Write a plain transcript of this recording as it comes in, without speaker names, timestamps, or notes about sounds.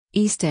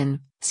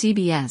Easton,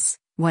 CBS.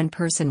 One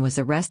person was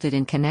arrested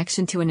in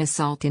connection to an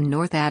assault in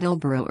North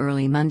Attleboro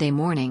early Monday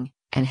morning,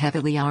 and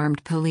heavily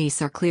armed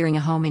police are clearing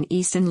a home in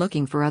Easton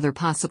looking for other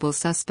possible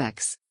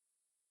suspects.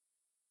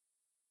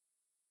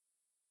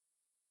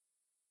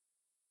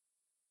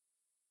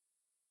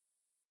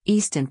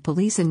 Easton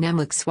police and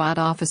Nemlik SWAT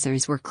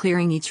officers were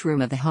clearing each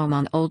room of the home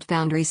on Old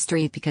Foundry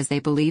Street because they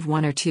believe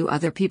one or two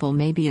other people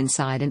may be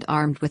inside and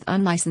armed with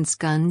unlicensed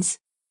guns.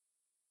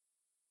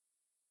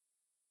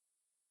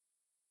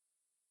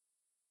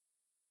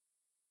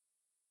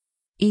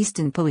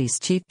 Easton Police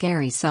Chief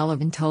Gary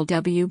Sullivan told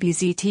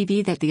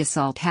WBZ-TV that the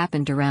assault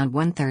happened around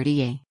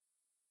 1:30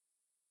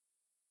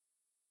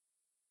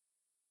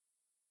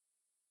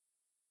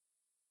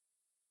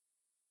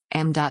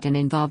 a.m. and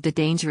involved a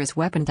dangerous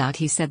weapon.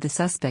 He said the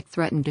suspect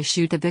threatened to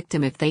shoot the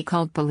victim if they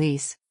called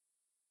police.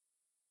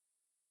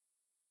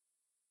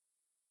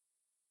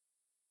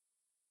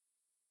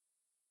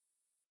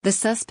 The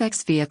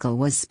suspect's vehicle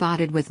was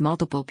spotted with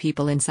multiple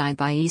people inside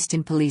by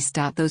Easton police.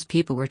 Those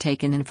people were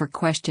taken in for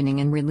questioning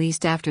and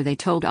released after they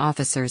told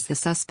officers the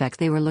suspect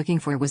they were looking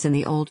for was in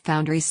the Old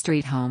Foundry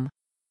Street home.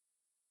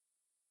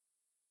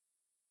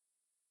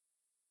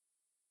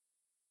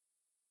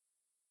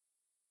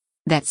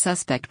 That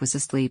suspect was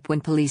asleep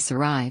when police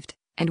arrived,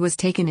 and was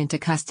taken into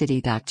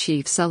custody.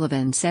 Chief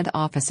Sullivan said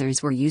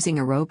officers were using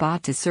a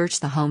robot to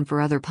search the home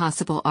for other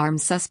possible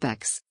armed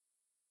suspects.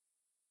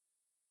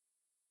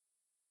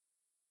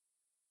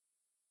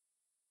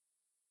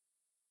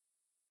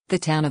 The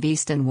town of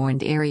Easton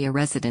warned area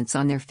residents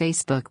on their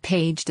Facebook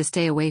page to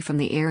stay away from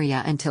the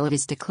area until it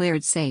is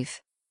declared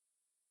safe.